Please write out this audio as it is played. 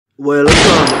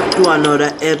Welcome to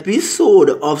another episode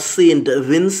of Saint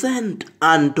Vincent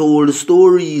Untold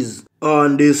Stories.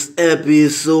 On this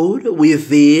episode, we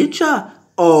feature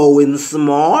Owen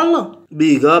Small.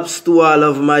 Big ups to all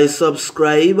of my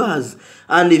subscribers.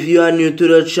 And if you are new to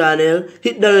the channel,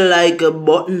 hit the like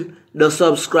button, the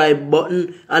subscribe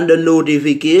button, and the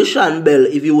notification bell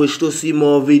if you wish to see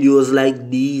more videos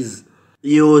like these.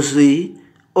 You see,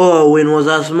 Owen was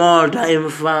a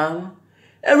small-time farmer.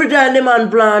 Every time the man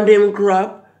plant him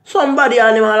crop, somebody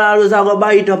animal always a go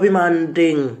bite up him and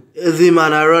thing. The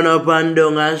man a run up and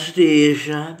down a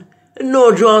station.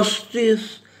 No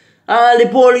justice. All the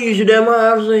police them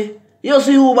have say, you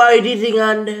see who bite the thing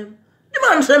and them. The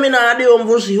man say me not the home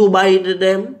for see who bite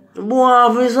them. Boy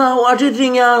officer, what you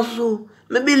think you so?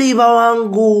 Me believe I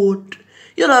want goat.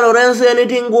 You know them say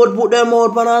anything goat put them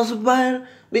out on a spile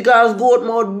because goat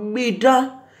mouth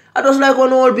bitter. I just like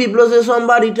when old people say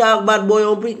somebody talk bad, boy,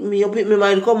 you pick me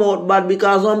might come out bad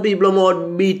because some people more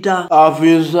bitter.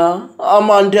 Officer, a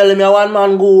man tell me one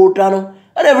man goat, and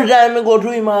every time I go to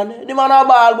him, man, the man a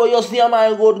ball, but you see a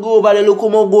man goat go over the look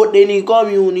how goat in the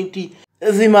community.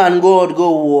 The man goat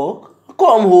go walk,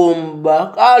 come home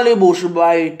back, all the bush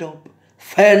bite up,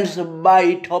 fence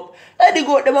bite up. And the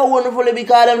goat them are wonderfully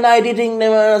because them nighty thing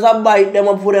them as a bite them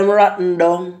up for them rotten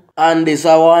down. And this is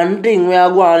one thing we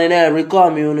are going in every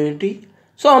community.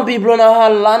 Some people don't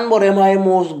have land, but them have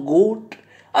most goat.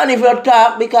 And if you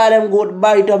talk because them goat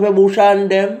bite up a bush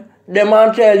and them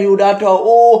will tell you that,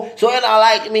 oh, so you not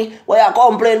like me, but you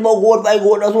complain about goat by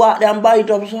goat, just walk them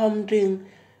bite up something.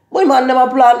 But man, them a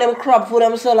plant them crop for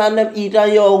themselves and them eat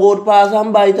and your goat pass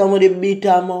and bite them with a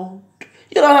bitter mouth.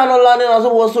 You don't have no land, you're not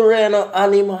supposed to raise no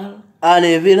animal. And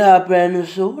if it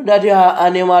happens so, that you have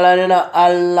animal and in a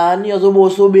land, you're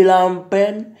supposed to build a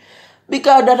pen.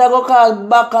 Because that will cause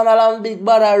bacchanal and big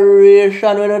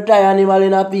botheration when you tie animal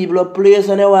in a people place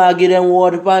and you want to give them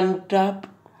water on top.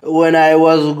 When I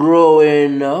was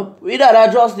growing up, we had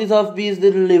a justice of peace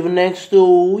didn't live next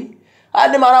to we.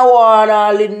 And the man warn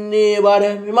all the neighbor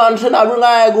them. The man said, I bring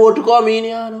a goat to come in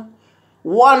here.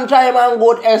 One time a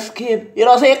goat escape. You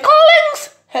know, say, Collins!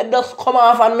 Head just come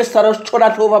off and Mr. just throw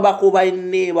that over back over his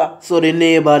neighbor. So the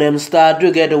neighbor them start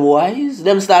to get wise.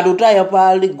 Them start to tie up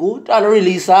all the goat and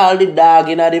release all the dog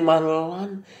in the man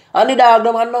land. And the dog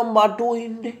them are number 2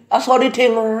 in there. That's how the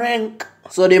thing rank.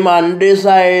 So the man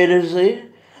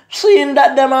decided, seeing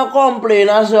that them a complain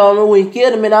and say, I'm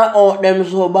wicked, me not out them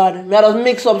so bad. Me just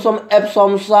mix up some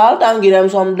Epsom salt and give them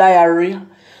some diarrhea.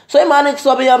 So the man mix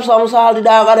up some salt, the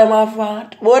dog of them a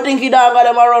fat. But you think the dog of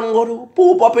them a run go to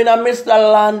poop up in a Mr.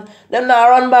 Land. Them not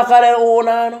run back at their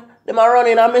owner. No. Them a run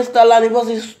in a Mr. Land because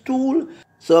it's stool.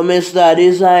 So Mr.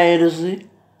 decided,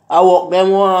 I walk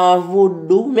them one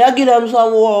voodoo. Me I give them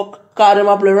some walk. Cause them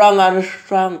a play wrong and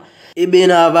strong. He been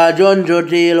have a Junjo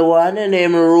tail one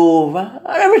named Rover.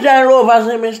 And every time Rover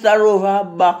say Mr. Rover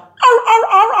back.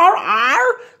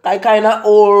 I kinda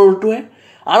old way.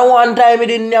 And one time he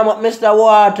didn't name up Mr.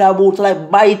 Water Boots like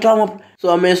bite him up.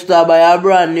 So Mr. buy a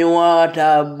brand new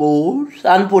water boots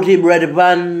and put his bread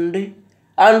bandy.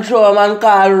 And show him and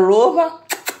call Rover.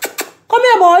 Come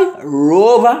here boy.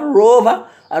 Rover.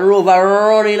 And Rover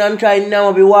running and trying to name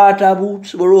up the water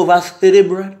boots. But Rover see the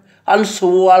bread and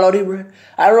swallow the bread.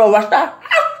 And Rover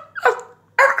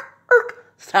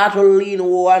start to lean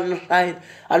one side.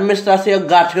 And Mr. say,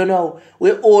 got you now.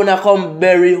 We owner come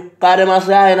bury you. Because them a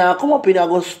say, I now come up in a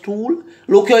go stool.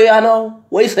 Look you here now.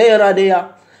 What you say you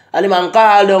there? And the man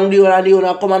call down the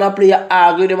owner come and play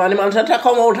argue them. And the man say,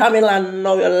 come out of my land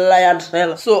now, you lion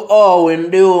cell. So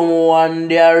Owen, the home one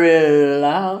day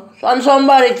relax. And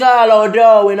somebody call out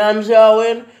Owen and say,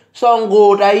 Owen, some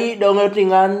goat I eat down the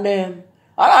thing and them. And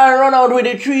I run out with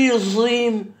the trees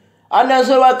him. And then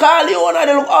say, well, call the owner,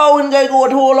 they look, Owen guy go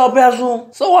to hold up here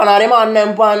soon. So one of the man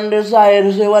them on the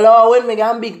side say, well, Owen, me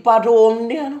get a big pot home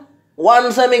there. No?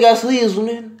 One say me get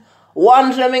seasoning.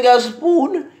 One say me get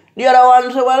spoon. The other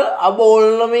one say, well, a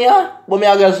bowl me here, but me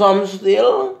I get some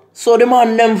still. So the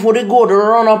man them for the goat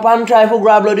run up and try to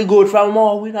grab the goat from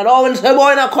Owen. And Owen say,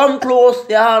 boy, now come close,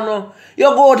 yeah, no. You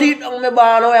go to eat on my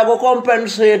barn, now you go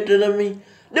compensate to me.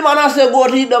 The man I say, go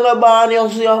to eat on my barn, you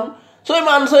see him. So the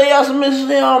man say, yes, miss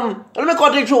him. Let me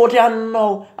cut it short here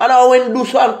now. And I went do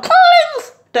some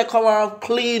cleans. Take come out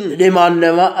clean. The man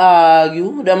them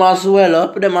argue. Them a swell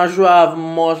up. Them a show have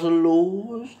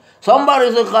muscles.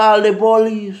 Somebody say call the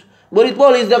police. But the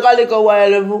police they call it a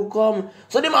while if you come.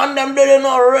 So the man them they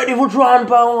not ready for trying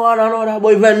on one another.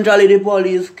 But eventually the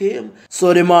police came.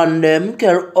 So the man them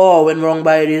carry Owen wrong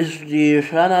by the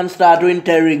station and start to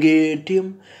interrogate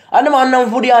him. And the man them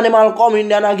for the animal come in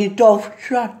there and get tough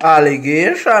shot.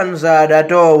 Allegations are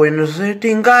that Owen say,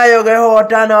 think I get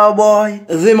hot now, boy.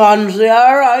 The man say,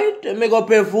 alright, me go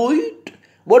pay for it.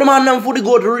 But the man them for the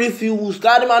goat refuse.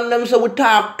 Cause the man them say, we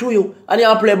talk to you. And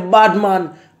you play bad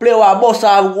man. Play what boss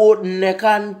have goat neck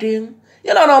and thing.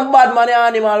 You know no bad man, the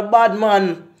animal, bad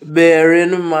man. Bear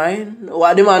in mind,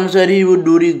 what the man said he would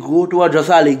do the goat was just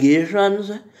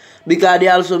allegations. Because they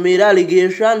also made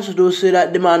allegations to say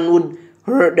that the man would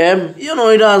hurt them. You know,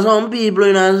 it has some people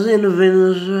in St.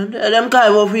 Vincent. Them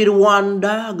kind of feed one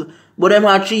dog. But them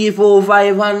have 3, 4,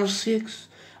 5, and 6.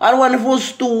 And when for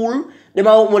stool, them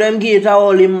open them gate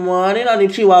all in the morning and the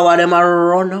chihuahua them a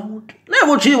run out.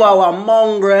 Never chihuahua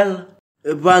mongrel.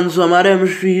 Upon some of them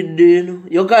street day,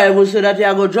 you can't even say that you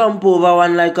go jump over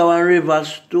one like a one river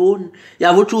stone. You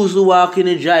have to choose to walk in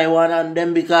the dry one and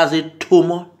them because it's too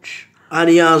much. And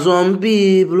you have some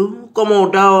people come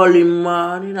out all in the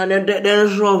morning and they take them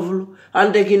shovel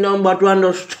and take a number 2 and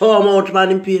just storm out from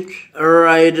the pitch.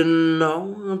 Right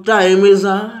now, time is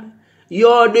hard.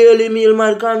 Your daily meal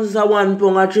might consist of 1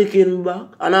 pound of chicken back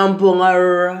and 1 pound of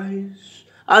rice.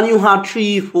 And you have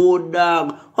 3, 4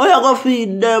 dogs. How you go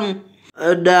feed them?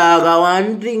 A dog a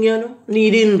one thing, you know,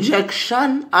 need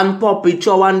injection and puppy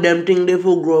chow and them thing they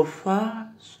for grow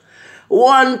fast.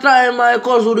 One time my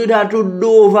cousin did that to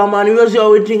Dover, man. You see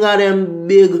how we think of them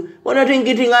big. When you think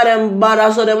of them bad,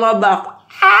 I saw them a back.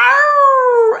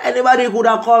 Arr! Anybody could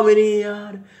have come in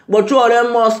here. But two of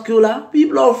them muscular,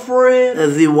 people are afraid.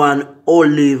 The one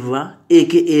Oliver,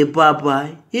 aka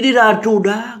Popeye, he did have 2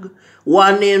 dogs.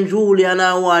 One named Julian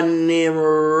and one named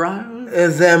Ralph.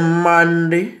 Them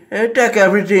Monday, they take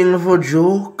everything for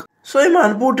joke. So he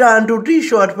man put on 2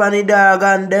 t-shirts for the dog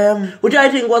and them, which I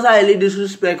think was highly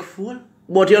disrespectful.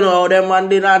 But you know, them man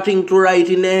did not think to write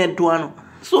in their head to one.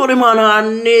 So the man had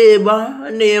a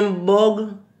neighbor named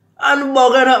Bug. And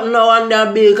Bug ended up now on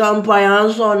their bacon pie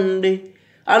on Sunday.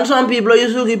 And some people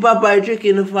used to give Popeye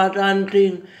chicken fat and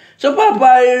thing. So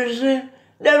Popeye say,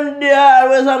 them they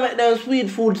always make them sweet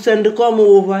food send to come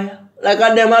over here. Like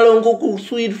a them alone cook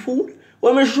sweet food.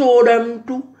 When me show them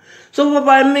too. So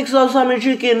Popeye mix up some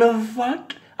chicken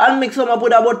fat and mix them up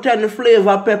with about 10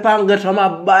 flavor pepper and get them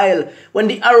a boil. When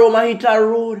the aroma hit a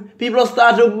road, people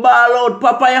start to ball out.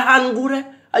 Popeye hand good eh?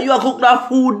 And you cook that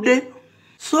food there.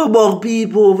 So bug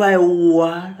people over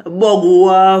wall, bug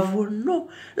waffle, no.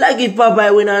 Like if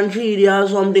Popeye win and treat or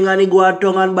something and he go a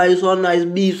tongue and buy some nice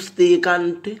beef steak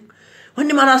and thing. When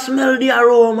the man smell the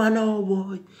aroma now,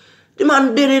 boy. The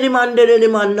man did it, the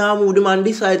man now move, the man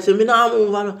decides to me now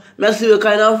move. I see what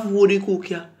kind of food he cook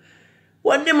here.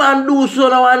 When the man do so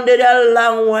now and did a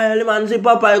long while, the man see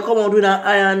Popeye come out with an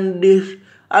iron dish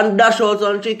and dash out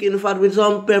some chicken fat with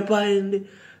some pepper in it.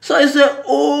 So he say,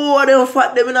 oh, them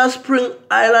fat them in a Spring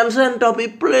Island sent up a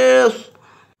place.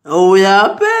 Oh, we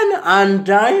happen and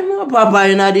time,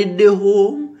 Popeye in the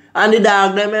home and the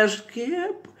dog them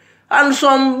escape. And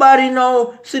somebody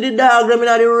now see the dog them in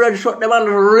the red shirt them and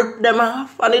rip them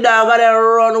off. And the dog them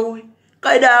run away.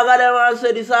 Because the dog them and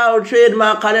say this is our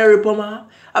trademark and they rip them off.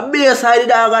 A base side the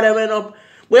dog them end up.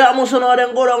 We must know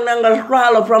them go down and go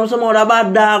crawl up from some other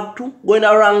bad dog too. Go in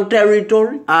the wrong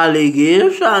territory.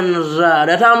 Allegations are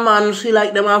that a man see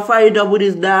like them a fight up with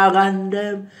his dog and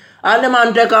them. And the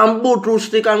man take a boot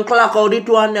stick and clock out the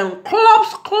 2 and them.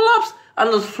 Claps.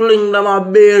 And just fling them a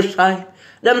base side.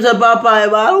 Them say Popeye,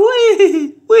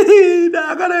 wee,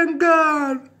 dog and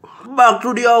gone. Back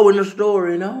to the Owen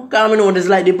story now. Because I know this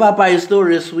like the Popeye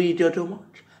story is sweet you too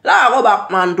much. Like go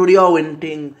back man to the Owen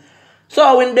thing. So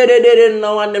Owen did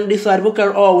now and them decide to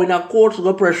carry Owen a court to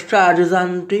go press charges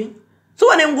and thing. So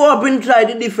when them go up inside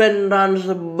the defendant's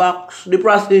box, the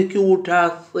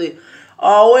prosecutor say,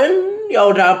 Owen, you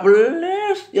out of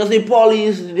place. You see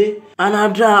police there. And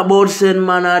I talk about send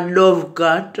man a dove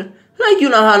cat. Like you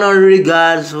know have no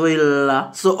regards for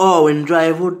illa. So Owen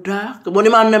drive would talk. But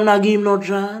the man them not give him no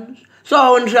chance. So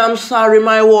Owen say, I'm sorry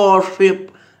my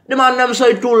worship. The man them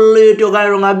say too late you guys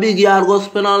wrong a big yard go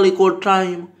spend a little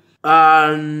time.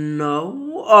 And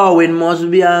no, Owen must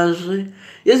be answer.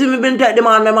 You see me been take the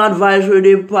man them advice with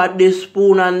the pot, the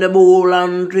spoon and the bowl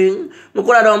and thing. Me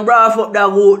could have done braff up that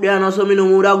goat there and so me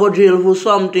know would have go jail for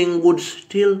something good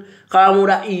still. Cause I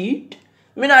would have eat.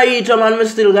 Me not eat them and me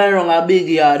still going wrong a big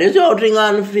yard. Is your thing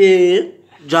unfair?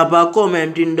 Drop a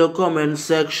comment in the comment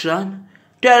section.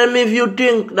 Tell me if you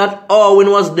think that Owen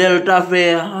was dealt a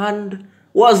fair hand.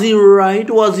 Was he right?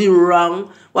 Was he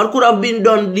wrong? What could have been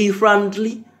done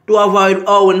differently to avoid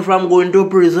Owen from going to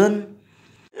prison?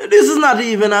 This is not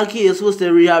even a case for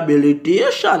the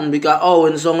rehabilitation because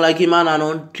Owen sound like him and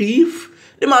a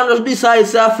thief. The man just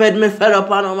decides to fed me fed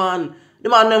up on a man. The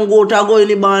man them go in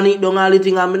the barn, eat down all the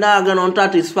thing, and me not get no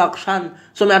satisfaction.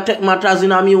 So me take matters in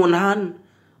my own hand.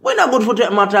 Why not good for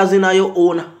take matters in your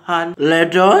own hand?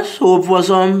 Let us hope for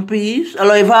some peace.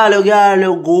 Although if all you girl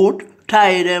look good,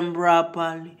 tie them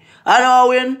properly. I know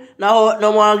when, now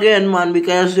no more again, man,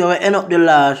 because you end up the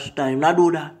last time. Now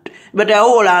do that. Better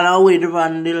hold on and wait for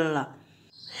the last.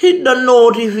 Hit the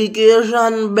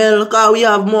notification bell, because we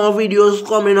have more videos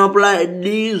coming up like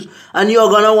these, and you're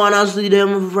gonna wanna see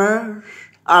them first.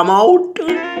 I'm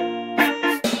out.